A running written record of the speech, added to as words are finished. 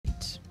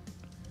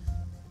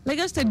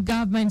Lagos State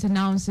government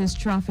announces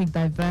traffic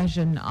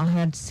diversion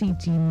ahead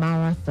city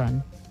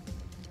marathon.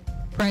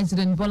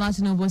 President Bola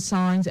Tinubu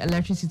signs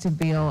electricity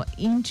bill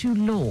into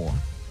law.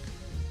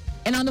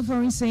 And on the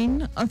foreign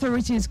scene,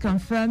 authorities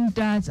confirmed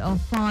deaths of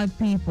 5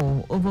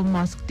 people over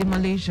mosque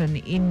demolition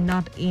in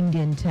North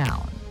Indian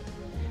town.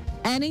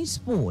 And in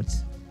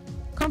sports,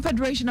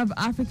 Confederation of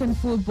African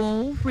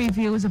Football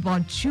reveals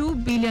about 2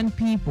 billion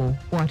people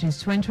watch its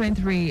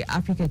 2023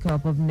 Africa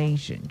Cup of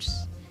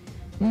Nations.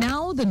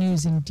 Now the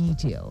news in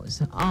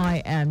details.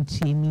 I am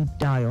Timmy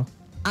Dayo.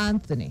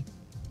 Anthony.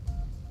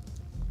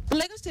 The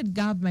Lagos State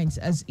government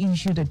has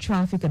issued a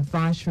traffic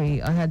advisory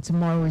ahead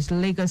tomorrow's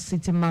Lagos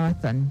City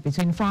Marathon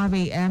between 5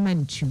 a.m.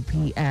 and 2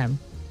 p.m.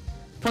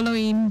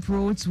 Following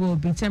roads will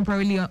be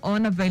temporarily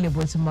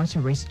unavailable to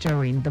motorists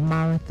during the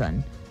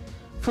marathon.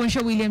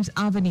 Funshaw Williams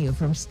Avenue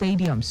from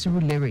Stadium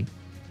Surulere,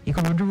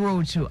 Ikorodu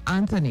Road to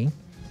Anthony,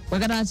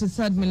 Wagada to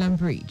 3rd Milan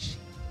Bridge,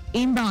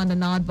 inbound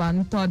and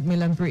outbound 3rd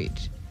Milan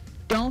Bridge,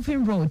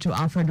 Dolphin Road to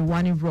Alfred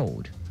Wani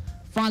Road,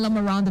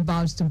 Falama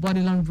roundabouts to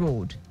Bodilon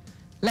Road,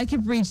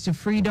 Lekki Bridge to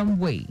Freedom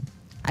Way,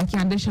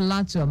 Akiande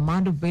Shala to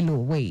Amado Bello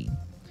Way.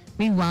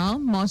 Meanwhile,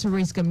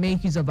 motorists can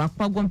make use of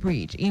Akpagwan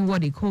Bridge,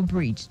 Inward Iko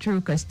Bridge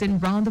through Costin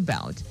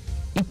Roundabout,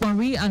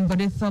 Ikwari and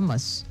Bode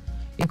Thomas,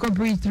 Iko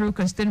Bridge through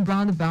Costin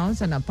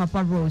Roundabouts and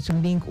Apapa Road to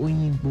link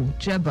Oyinbu,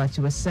 Jeba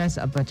to access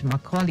Abat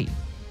Macaulay.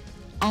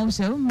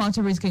 Also,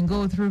 motorists can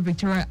go through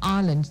Victoria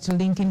Island to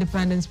link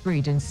Independence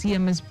Bridge and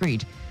CMS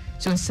Bridge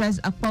to access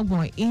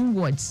Akpagwan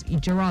inwards,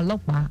 Ijora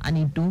Lokpa and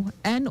Idu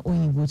and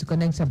Oyinbu to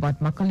connect Abat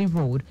Macaulay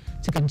Road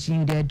to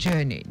continue their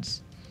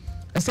journeys.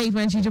 A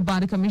statement issued by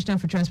the Commissioner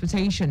for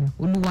Transportation,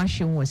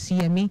 Oluwaseun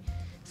CME,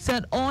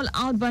 said all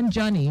outbound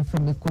journey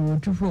from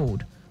Ikorodu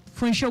Road,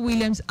 Funshaw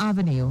Williams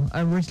Avenue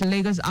and route to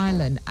Lagos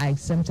Island are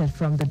exempted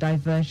from the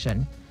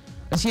diversion.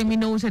 CME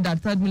noted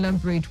that 3rd Milan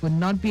Bridge will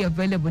not be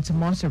available to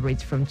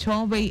motorists from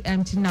 12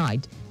 a.m.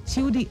 tonight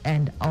till the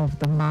end of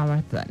the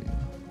marathon.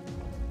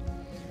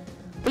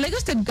 The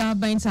Lagos State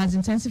government has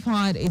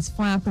intensified its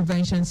fire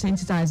prevention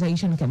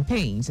sensitization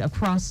campaigns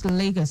across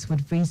Lagos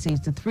with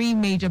visits to 3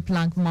 major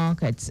plank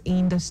markets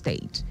in the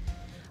state.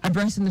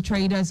 Addressing the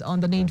traders on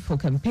the need for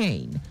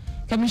campaign,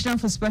 Commissioner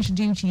for Special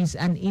Duties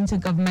and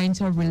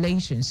Intergovernmental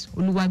Relations,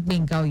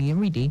 Oluwagbenga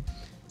Oyeride,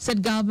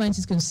 said government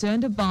is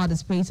concerned about the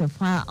spate of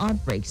fire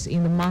outbreaks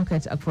in the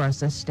markets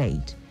across the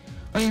state.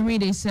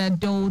 Oyeride said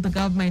though the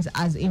government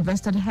has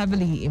invested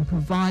heavily in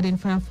providing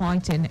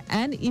firefighting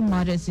and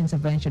emergency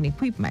intervention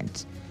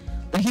equipment,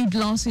 the huge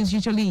losses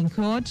usually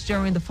incurred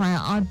during the fire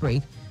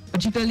outbreak,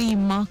 particularly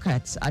in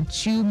markets, are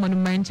too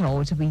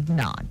monumental to be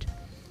ignored.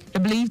 They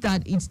believe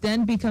that it's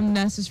then become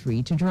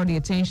necessary to draw the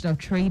attention of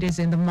traders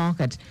in the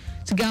market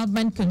to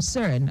government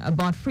concern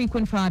about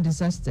frequent fire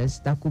disasters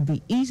that could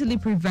be easily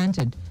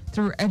prevented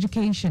through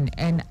education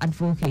and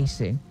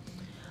advocacy.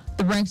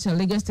 Director,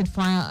 Lagos State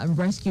Fire and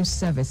Rescue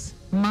Service,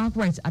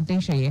 Margaret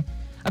Adeshaye,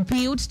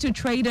 appealed to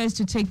traders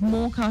to take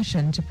more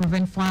caution to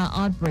prevent fire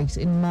outbreaks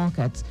in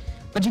markets,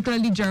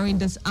 particularly during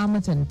this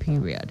Harmattan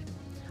period.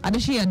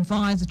 Adeshaye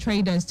advised the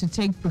traders to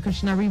take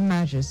precautionary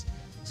measures,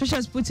 such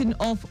as putting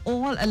off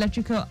all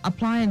electrical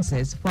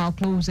appliances while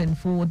closing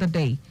for the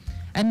day,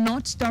 and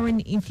not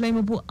storing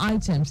inflammable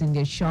items in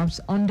their shops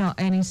under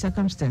any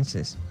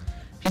circumstances.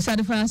 She said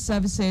the fire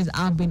services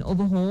have been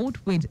overhauled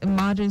with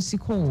emergency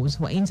calls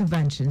for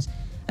interventions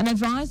and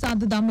advised that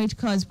the damage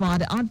caused by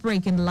the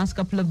outbreak in the last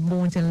couple of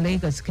months in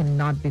Lagos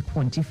cannot be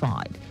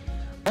quantified.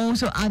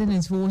 Also adding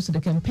his voice to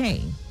the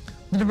campaign,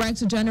 the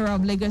Director General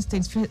of Lagos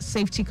State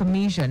Safety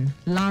Commission,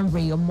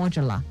 Lanre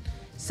Omojala,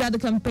 said the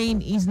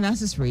campaign is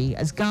necessary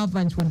as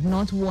government would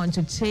not want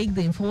to take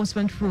the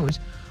enforcement route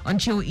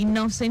until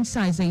enough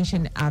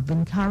sensitization have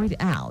been carried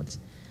out.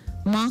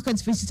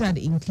 Markets visited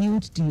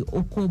include the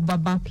Oko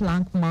Baba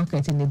Plank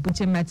Market in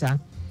Ebute Metta,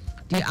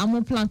 the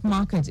Amo Plank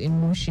Market in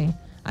Mushi,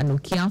 and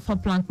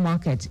Okiafa Plank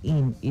Market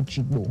in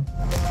Ijigbo.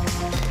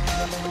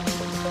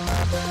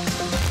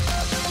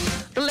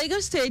 The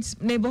Lagos State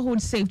Neighborhood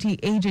Safety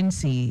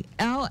Agency,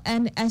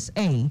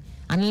 LNSA,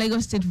 and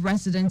Lagos State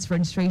Residents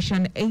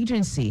Registration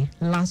Agency,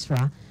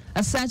 LASRA,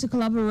 are set to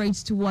collaborate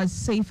towards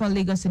Safer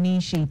Lagos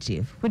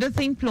initiative with the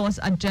Think Plus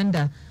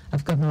agenda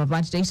of Governor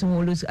Babajide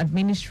Sanwo-Olu's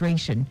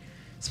administration.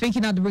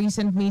 Speaking at the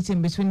recent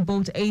meeting between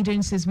both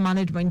agencies'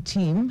 management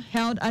team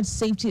held at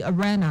Safety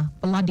Arena,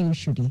 Baladi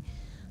Oshodi,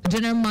 the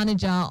general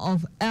manager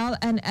of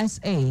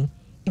LNSA,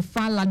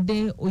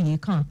 Ifalade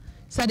Oyeka,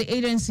 said the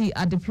agency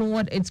had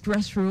deployed its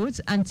grassroots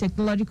and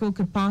technological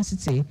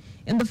capacity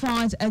in the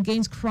fight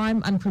against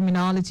crime and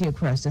criminality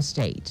across the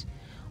state.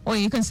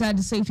 Oyeka said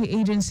the safety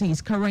agency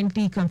is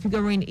currently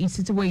configuring its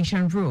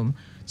situation room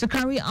to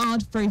carry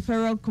out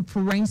peripheral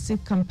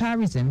forensic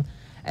comparison,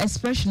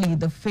 especially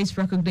the face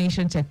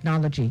recognition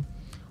technology,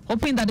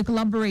 hoping that the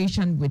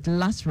collaboration with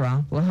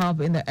LASRA will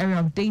help in the area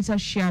of data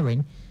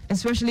sharing,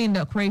 especially in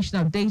the creation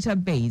of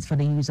database for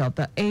the use of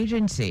the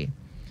agency.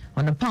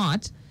 On the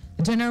part,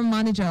 the general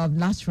manager of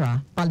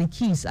LASRA,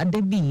 Balikis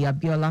Adebi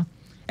Abiola,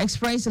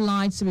 expressed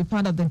delight to be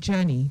part of the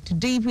journey to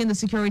deepen the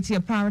security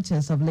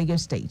apparatus of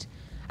Lagos State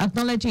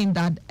acknowledging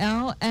that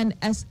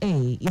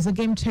LNSA is a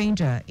game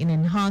changer in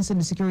enhancing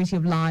the security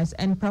of lives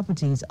and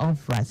properties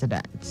of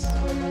residents.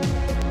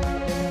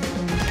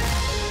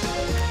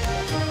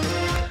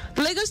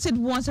 The Lagos State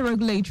Water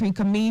Regulatory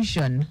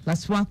Commission,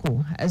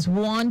 LASWACO, has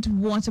warned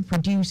water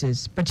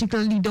producers,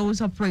 particularly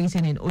those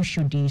operating in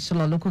Oshodi,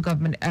 Sola local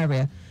government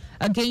area,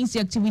 against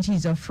the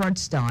activities of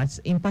fraudsters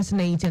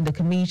impersonating the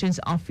Commission's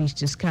office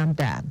to scam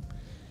them.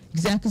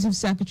 Executive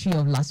Secretary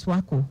of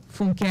LASWACO,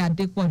 Funke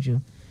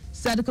Adepoju,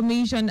 said the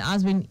Commission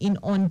has been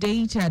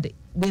inundated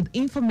with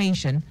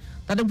information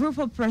that a group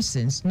of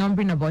persons,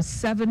 numbering about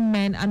 7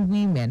 men and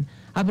women,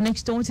 have been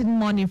extorting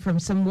money from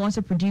some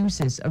water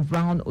producers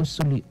around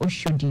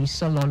Oshodi,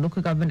 Solo,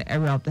 local government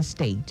area of the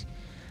state.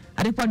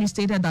 Adepoju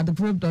stated that the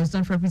group does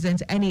not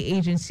represent any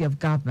agency of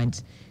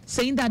government,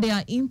 saying that they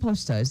are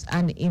imposters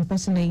and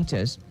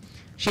impersonators.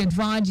 She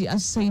advised the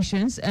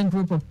associations and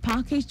group of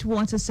packaged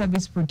water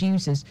service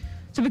producers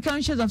to be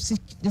conscious of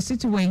the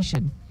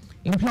situation,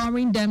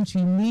 imploring them to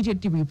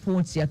immediately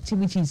report the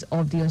activities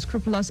of the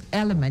unscrupulous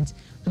element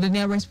to the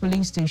nearest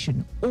police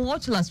station or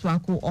to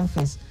LASWACO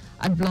office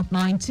at Block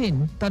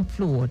 19, 3rd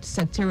floor,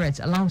 Secretariat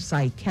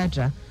alongside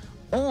Keja,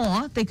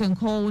 or they can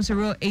call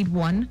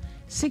 081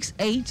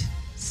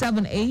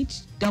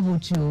 6878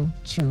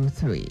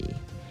 2223.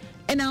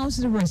 And now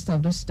to the rest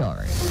of the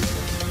story.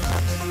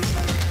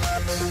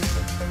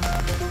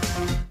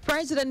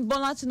 President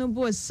Bola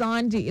Tinubu has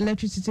signed the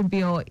electricity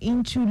bill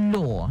into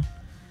law.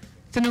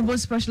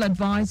 Tinubu's special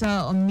advisor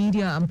on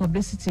media and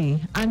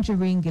publicity,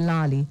 Anjorin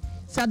Gilali,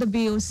 said the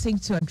bill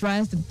seeks to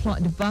address the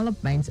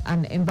development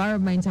and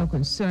environmental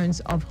concerns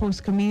of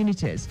host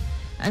communities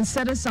and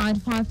set aside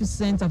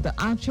 5% of the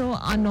actual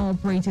annual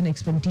operating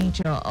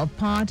expenditure of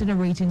power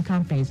generating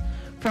companies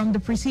from the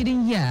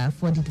preceding year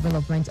for the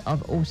development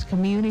of host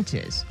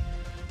communities.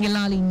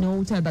 Gilali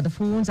noted that the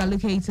funds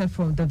allocated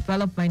for the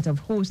development of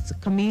host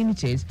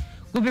communities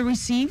will be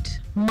received,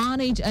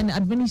 managed, and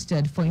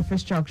administered for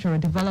infrastructural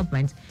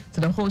development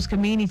to the host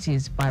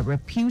communities by a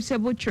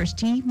reputable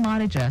trustee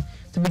manager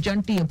to be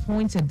jointly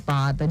appointed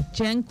by the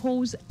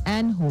GENCOs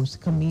and host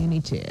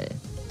community.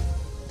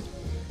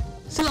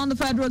 Still on the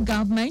federal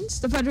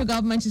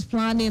government is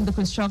planning the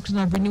construction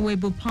of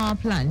renewable power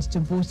plants to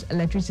boost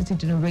electricity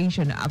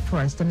generation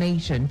across the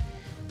nation.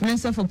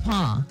 Minister for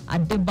Power,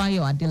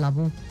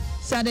 Dayo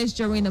said this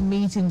during a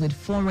meeting with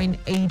foreign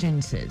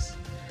agencies.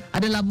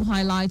 Adelabu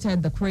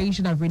highlighted the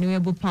creation of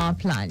renewable power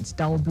plants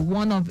that will be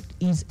one of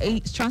his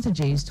 8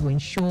 strategies to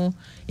ensure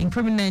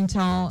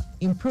incremental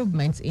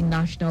improvements in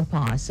national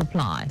power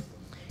supply.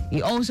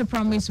 He also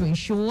promised to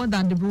ensure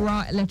that the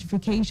Rural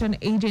Electrification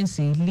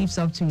Agency lives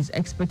up to its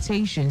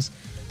expectations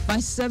by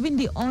serving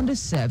the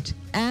underserved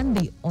and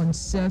the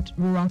unserved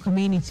rural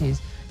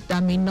communities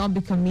that may not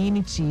be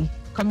commercially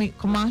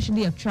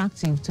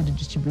attractive to the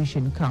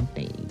distribution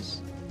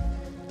companies.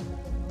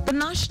 The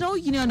National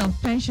Union of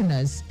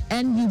Pensioners,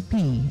 NUP,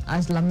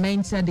 has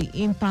lamented the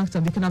impact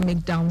of economic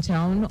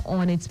downturn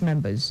on its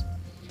members.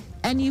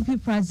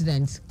 NUP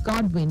President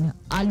Godwin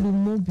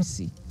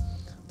Alumobisi,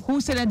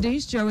 who said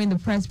this during the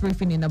press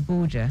briefing in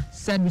Abuja,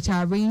 said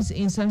retirees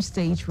in some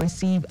states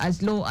receive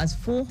as low as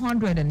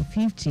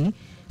 450,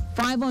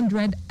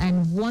 500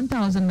 and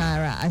 1,000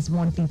 naira as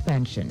monthly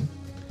pension.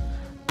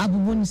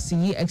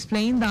 Abubunsi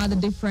explained that the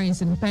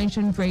difference in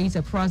pension rates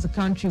across the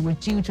country was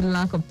due to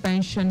lack of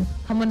pension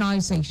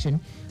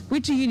harmonization,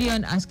 which the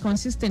union has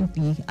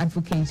consistently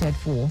advocated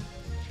for.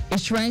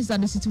 It stressed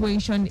that the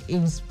situation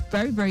is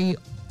very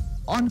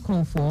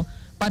uncalled for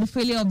by the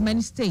failure of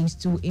many states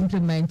to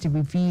implement the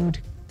reviewed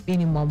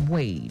minimum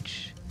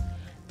wage.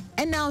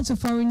 And now to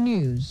foreign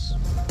news.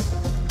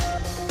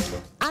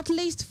 At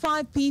least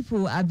 5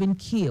 people have been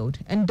killed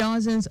and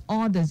dozens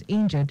others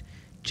injured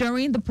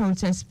during the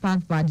protests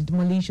sparked by the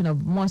demolition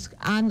of mosque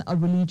and a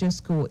religious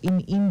school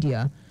in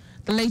India,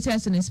 the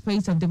latest in a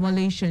spate of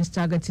demolitions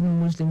targeting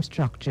Muslim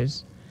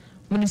structures.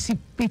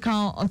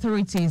 Municipal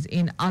authorities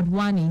in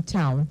Adwani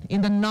town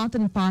in the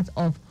northern part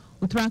of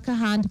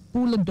Uttarakhand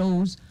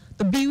bulldozed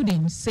the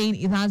building, saying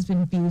it has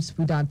been built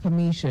without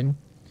permission.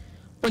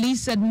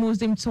 Police said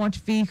Muslims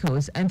torched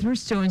vehicles and threw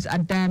stones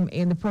at them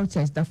in the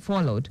protest that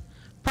followed,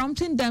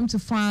 prompting them to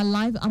fire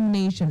live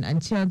ammunition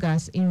and tear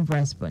gas in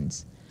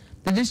response.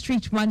 The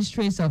district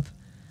magistrates of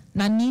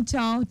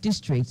Nainital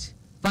district,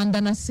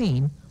 Vandana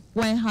Singh,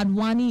 where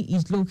Hadwani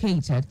is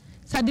located,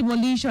 said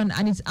demolition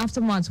and its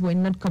aftermath were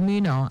not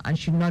communal and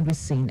should not be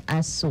seen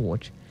as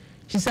such.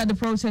 She said the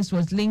protest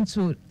was linked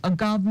to a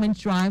government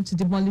drive to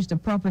demolish the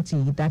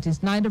property that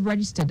is neither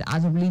registered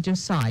as a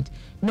religious site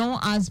nor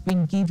has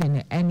been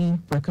given any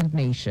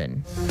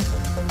recognition.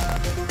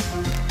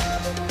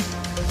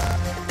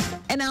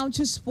 And now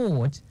to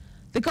sport.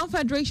 The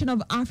Confederation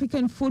of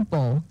African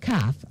Football,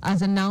 CAF,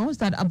 has announced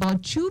that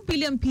about 2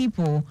 billion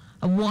people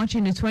are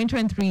watching the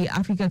 2023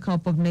 Africa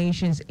Cup of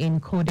Nations in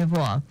Cote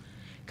d'Ivoire.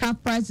 CAF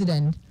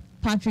President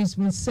Patrice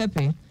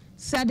Motsepe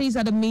said this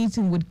at a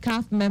meeting with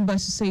CAF member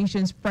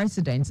associations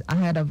presidents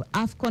ahead of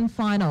AFCON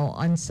final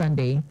on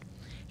Sunday.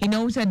 He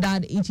noted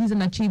that it is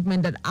an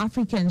achievement that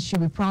Africans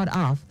should be proud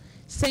of,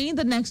 saying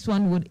the next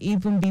one would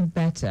even be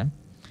better.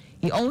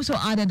 He also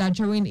added that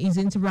during his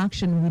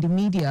interaction with the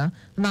media,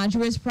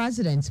 Nigeria's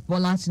President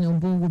Bola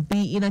Tinubu would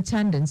be in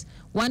attendance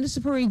when the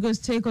Super Eagles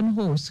take on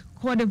host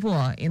Cote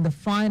d'Ivoire in the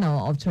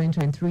final of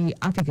 2023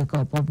 Africa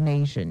Cup of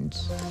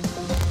Nations.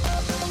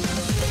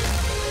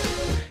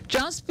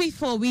 Just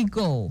before we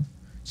go,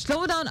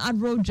 slow down at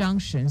road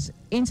junctions,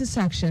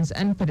 intersections,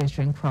 and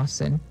pedestrian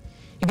crossing.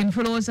 You can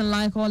follow us and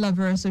like all of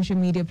our social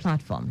media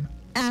platforms.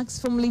 X,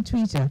 formerly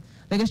Twitter,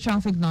 Lagos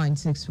Traffic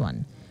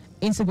 961.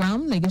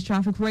 Instagram, Lagos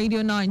Traffic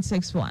Radio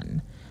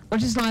 961.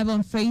 Watch us live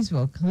on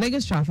Facebook,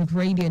 Lagos Traffic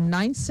Radio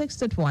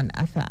 96.1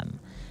 FM.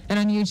 And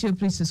on YouTube,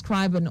 please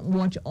subscribe and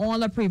watch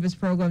all our previous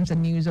programs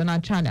and news on our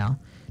channel,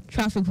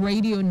 Traffic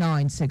Radio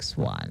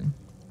 961.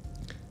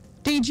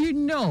 Did you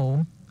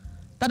know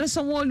that the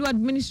Sanwo-Olu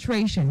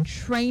administration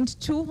trained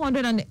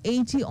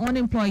 280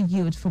 unemployed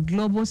youth for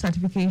global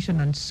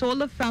certification on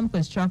solar farm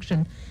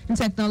construction and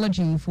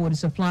technology for the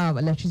supply of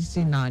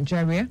electricity in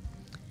Nigeria?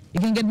 You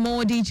can get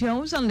more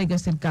details on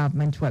Lagos State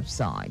Government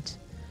website.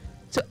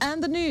 To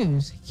end the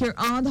news, here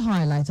are the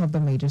highlights of the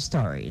major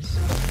stories.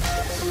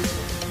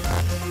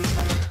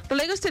 The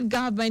Lagos State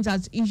Government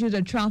has issued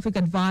a traffic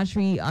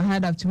advisory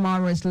ahead of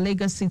tomorrow's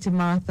Lagos City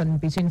Marathon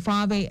between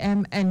 5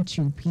 a.m. and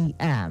 2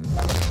 p.m.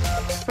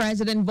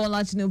 President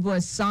Bola Tinubu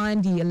has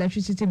signed the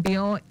electricity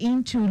bill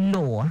into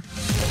law.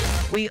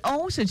 We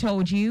also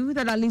told you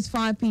that at least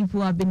 5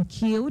 people have been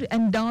killed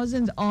and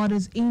dozens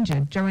others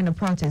injured during a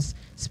protest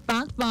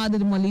sparked by the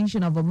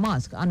demolition of a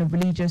mosque and a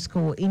religious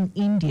school in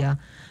India,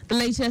 the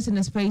latest in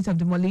a spate of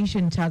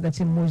demolition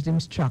targeting Muslim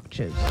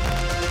structures.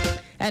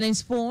 And in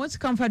sports,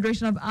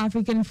 Confederation of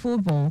African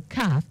Football,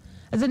 CAF,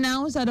 has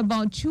announced that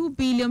about 2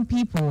 billion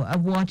people are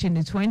watching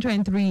the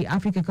 2023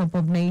 Africa Cup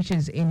of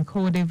Nations in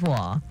Cote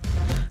d'Ivoire.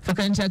 For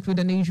contact with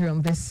the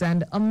newsroom, please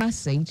send a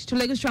message to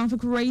Lagos Traffic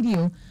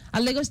Radio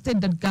at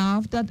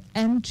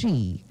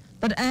lagostate.gov.ng.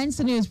 That ends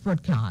the news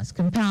broadcast,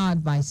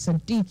 compiled by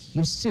Sadiq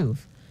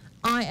Yusuf.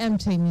 I am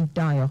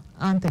Dayo.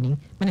 Anthony,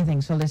 many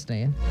thanks for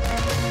listening.